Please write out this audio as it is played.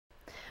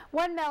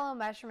One Mellow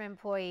Mushroom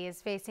employee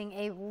is facing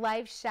a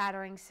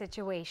life-shattering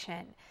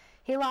situation.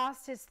 He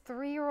lost his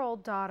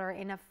 3-year-old daughter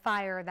in a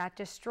fire that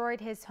destroyed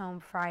his home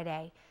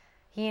Friday.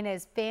 He and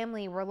his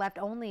family were left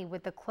only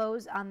with the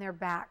clothes on their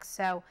backs,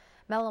 so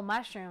Mellow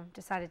Mushroom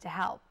decided to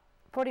help.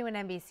 41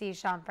 NBC's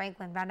Sean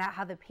Franklin found out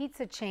how the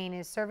pizza chain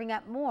is serving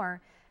up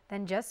more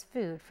than just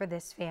food for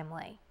this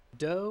family.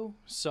 Dough,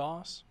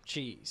 sauce,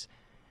 cheese,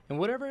 and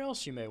whatever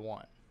else you may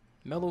want.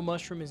 Mellow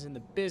Mushroom is in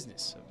the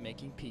business of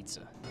making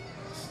pizza.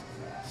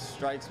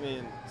 Strikes me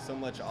in so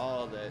much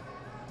awe that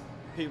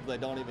people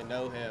that don't even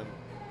know him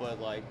but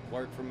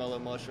work for Mellow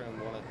Mushroom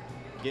want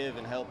to give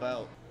and help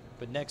out.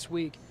 But next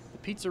week, the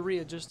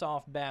pizzeria just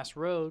off Bass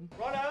Road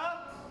Run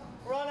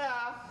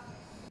out!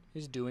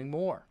 is doing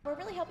more. We're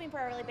really hoping for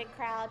a really big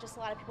crowd, just a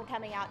lot of people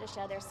coming out to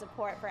show their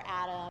support for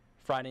Adam.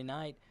 Friday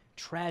night,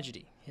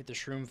 tragedy hit the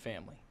Shroom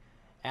family.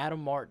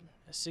 Adam Martin,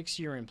 a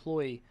 6-year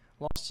employee,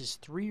 lost his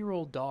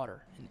 3-year-old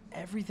daughter and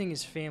everything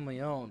his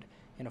family owned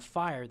in a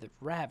fire that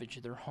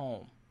ravaged their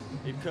home.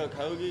 He'd cook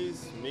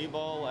hoagies,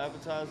 meatball,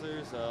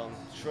 appetizers,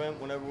 shrimp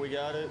whenever we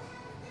got it.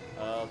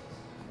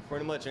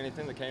 Pretty much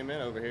anything that came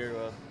in over here.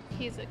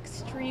 He's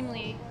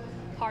extremely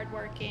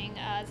hardworking.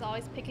 Is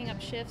always picking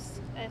up shifts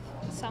if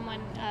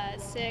someone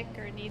is sick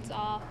or needs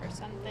off or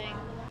something.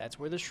 That's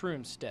where the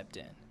Shrooms stepped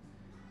in.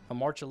 On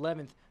March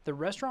 11th, the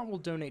restaurant will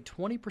donate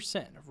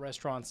 20% of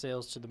restaurant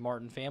sales to the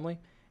Martin family,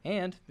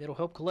 and it'll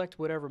help collect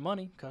whatever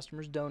money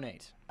customers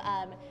donate.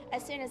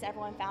 As soon as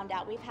everyone found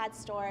out, we've had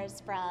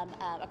stores from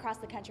across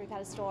the country. We've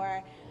had a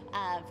store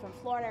from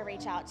Florida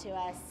reach out to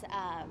us.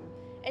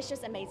 It's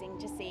just amazing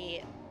to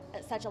see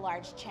such a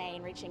large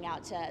chain reaching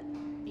out to,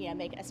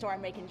 make a store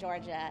in Macon,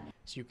 Georgia.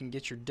 So you can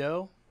get your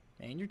dough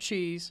and your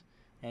cheese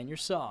and your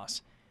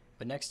sauce.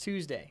 But next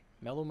Tuesday,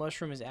 Mellow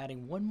Mushroom is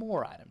adding one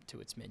more item to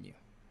its menu: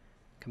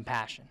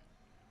 compassion.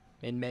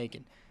 In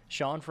Macon,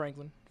 Sean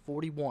Franklin,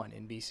 41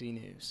 NBC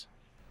News.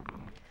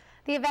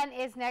 The event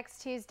is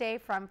next Tuesday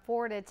from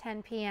 4 to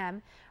 10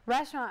 p.m.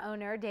 Restaurant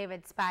owner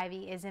David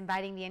Spivey is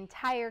inviting the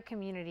entire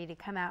community to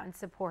come out and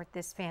support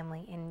this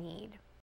family in need.